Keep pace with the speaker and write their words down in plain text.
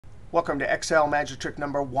Welcome to Excel magic trick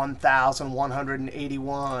number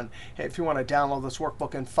 1181. Hey, if you want to download this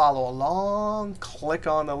workbook and follow along, click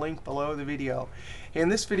on the link below the video. In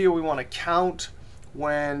this video, we want to count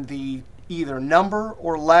when the either number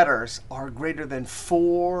or letters are greater than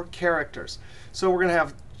 4 characters. So we're going to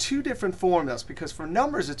have two different formulas, because for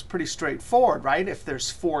numbers, it's pretty straightforward, right? If there's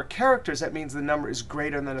 4 characters, that means the number is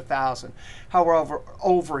greater than 1,000. However,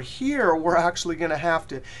 over here, we're actually going to have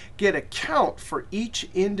to get a count for each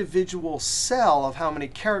individual cell of how many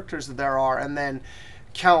characters there are, and then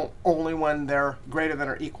count only when they're greater than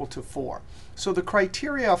or equal to 4. So the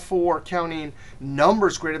criteria for counting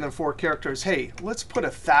numbers greater than 4 characters, hey, let's put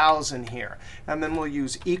 1,000 here. And then we'll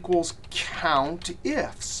use equals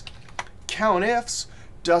COUNTIFS. COUNTIFS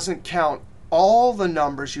doesn't count all the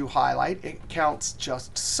numbers you highlight. It counts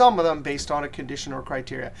just some of them based on a condition or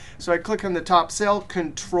criteria. So I click on the top cell,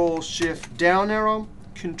 Control-Shift down arrow,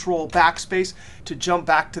 Control backspace to jump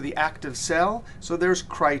back to the active cell. So there's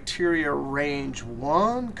criteria range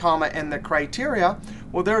 1, comma, and the criteria.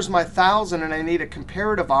 Well, there's my 1,000, and I need a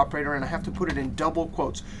comparative operator, and I have to put it in double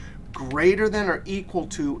quotes. Greater than or equal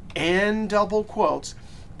to n double quotes.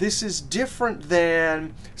 This is different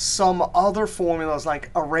than some other formulas, like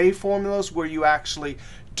array formulas, where you actually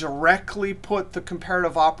directly put the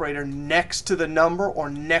comparative operator next to the number or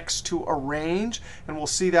next to a range. And we'll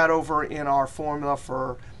see that over in our formula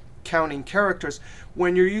for counting characters.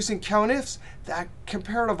 When you're using COUNTIFS, that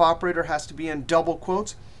comparative operator has to be in double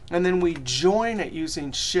quotes. And then we join it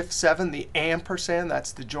using Shift-7, the ampersand.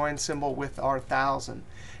 That's the join symbol with our 1,000.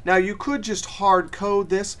 Now, you could just hard code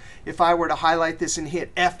this. If I were to highlight this and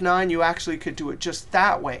hit F9, you actually could do it just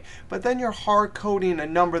that way. But then you're hard coding a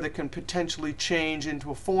number that can potentially change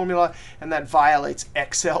into a formula, and that violates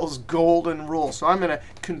Excel's golden rule. So I'm going to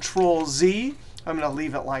Control-Z. I'm going to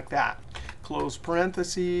leave it like that. Close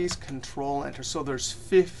parentheses, Control-Enter. So there's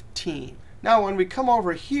 15. Now, when we come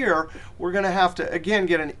over here, we're going to have to, again,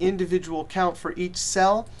 get an individual count for each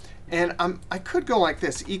cell. And I could go like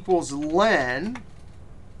this, equals LEN.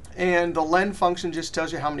 And the LEN function just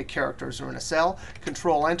tells you how many characters are in a cell.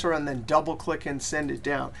 Control-Enter, and then double-click and send it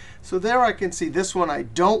down. So there I can see this one I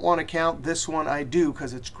don't want to count. This one I do,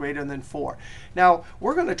 because it's greater than 4. Now,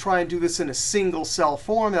 we're going to try and do this in a single cell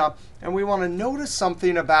formula. And we want to notice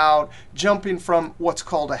something about jumping from what's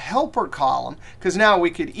called a helper column, because now we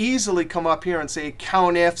could easily come up here and say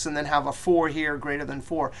COUNTIFS and then have a 4 here greater than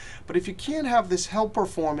 4. But if you can't have this helper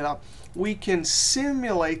formula, we can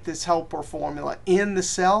simulate this helper formula in the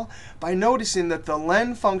cell by noticing that the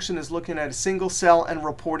LEN function is looking at a single cell and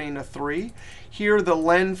reporting a 3. Here, the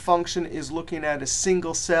LEN function is looking at a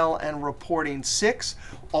single cell and reporting 6,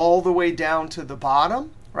 all the way down to the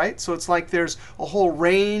bottom, right? So it's like there's a whole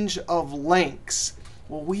range of lengths.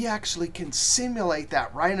 Well, we actually can simulate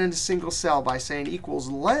that right in a single cell by saying equals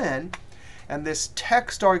LEN. And this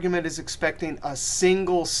text argument is expecting a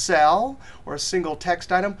single cell or a single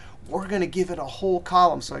text item. We're going to give it a whole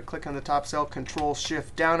column. So I click on the top cell,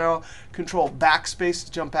 Control-Shift down arrow, Control backspace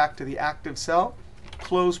to jump back to the active cell,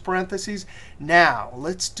 close parentheses. Now,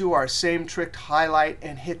 let's do our same trick, highlight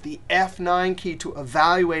and hit the F9 key to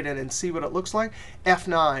evaluate it and see what it looks like.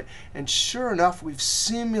 F9. And sure enough, we've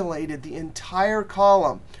simulated the entire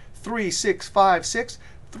column, 3, 6, 5, 6,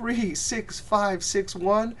 3, 6, 5, 6,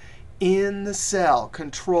 1. In the cell,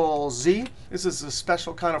 Control-Z. This is a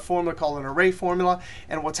special kind of formula called an array formula.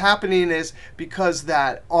 And what's happening is because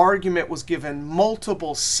that argument was given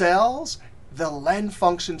multiple cells, the LEN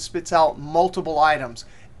function spits out multiple items.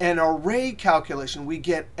 An array calculation, we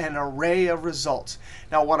get an array of results.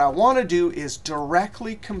 Now, what I want to do is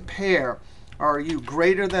directly compare, are you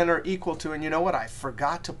greater than or equal to? And you know what? I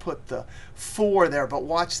forgot to put the 4 there, but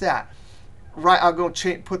watch that. Right, I'll go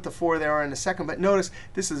put the 4 there in a second. But notice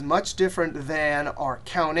this is much different than our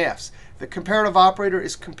COUNTIFS. The comparative operator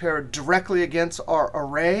is compared directly against our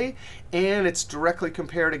array, and it's directly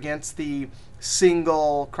compared against the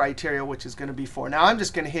single criteria, which is going to be 4. Now, I'm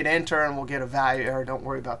just going to hit Enter, and we'll get a value error. Don't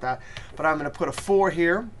worry about that. But I'm going to put a 4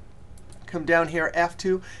 here. Come down here,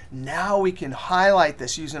 F2. Now we can highlight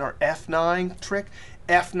this using our F9 trick.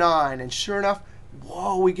 F9. And sure enough,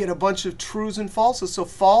 whoa, we get a bunch of trues and falses. So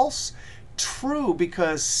false. True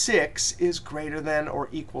because 6 is greater than or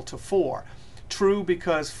equal to 4. True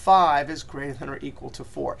because 5 is greater than or equal to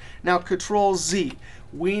 4. Now, Control-Z.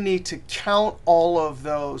 We need to count all of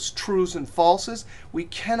those trues and falses. We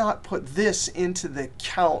cannot put this into the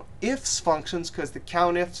COUNTIFS functions, because the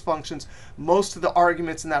COUNTIFS functions, most of the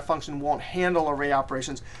arguments in that function won't handle array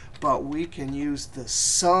operations. But we can use the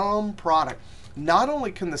SUMPRODUCT. Not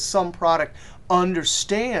only can the SUMPRODUCT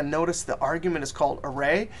understand, notice the argument is called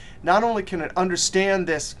array. Not only can it understand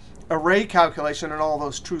this array calculation and all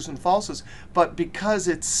those trues and falses. But because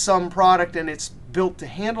it's SUMPRODUCT and it's built to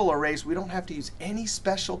handle arrays, we don't have to use any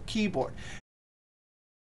special keyboard.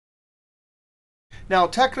 Now,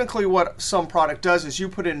 technically, what SUMPRODUCT does is you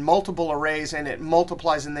put in multiple arrays, and it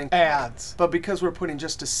multiplies and then adds. But because we're putting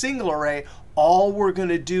just a single array, all we're going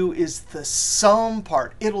to do is the sum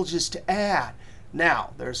part. It'll just add.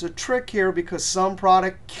 Now, there's a trick here because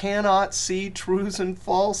SUMPRODUCT cannot see trues and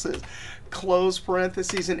falses. Close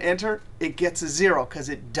parentheses and enter, it gets a 0 because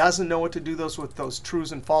it doesn't know what to do with those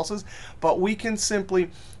trues and falses. But we can simply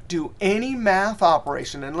do any math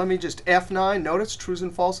operation. And let me just F9, notice trues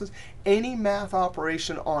and falses. Any math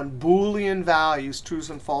operation on Boolean values, trues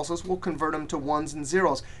and falses, will convert them to ones and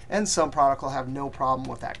zeros. And SUMPRODUCT will have no problem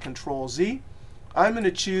with that. Control Z. I'm going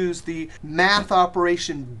to choose the math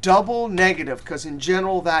operation double negative, because in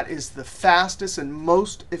general, that is the fastest and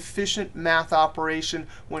most efficient math operation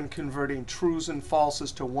when converting trues and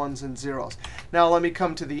falses to ones and zeros. Now let me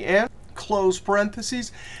come to the end, close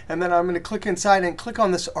parentheses, and then I'm going to click inside and click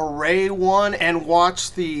on this array 1 and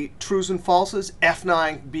watch the trues and falses,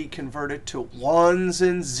 F9, be converted to ones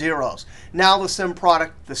and zeros. Now the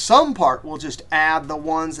SUMPRODUCT, the sum part, will just add the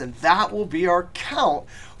ones, and that will be our count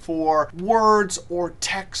for words or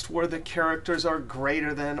text where the characters are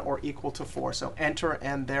greater than or equal to 4. So enter,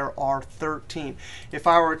 and there are 13. If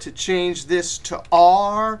I were to change this to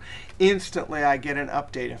R, instantly I get an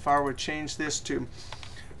update. If I were to change this to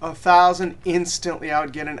 1,000, instantly I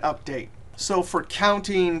would get an update. So for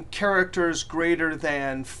counting characters greater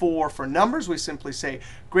than 4 for numbers, we simply say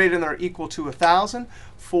greater than or equal to 1,000.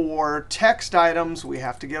 For text items, we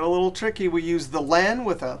have to get a little tricky. We use the len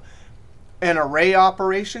with an array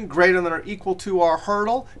operation, greater than or equal to our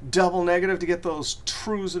hurdle, double negative to get those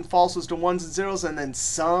trues and falses to ones and zeros, and then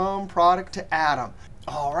SUMPRODUCT to add them.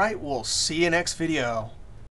 All right, we'll see you next video.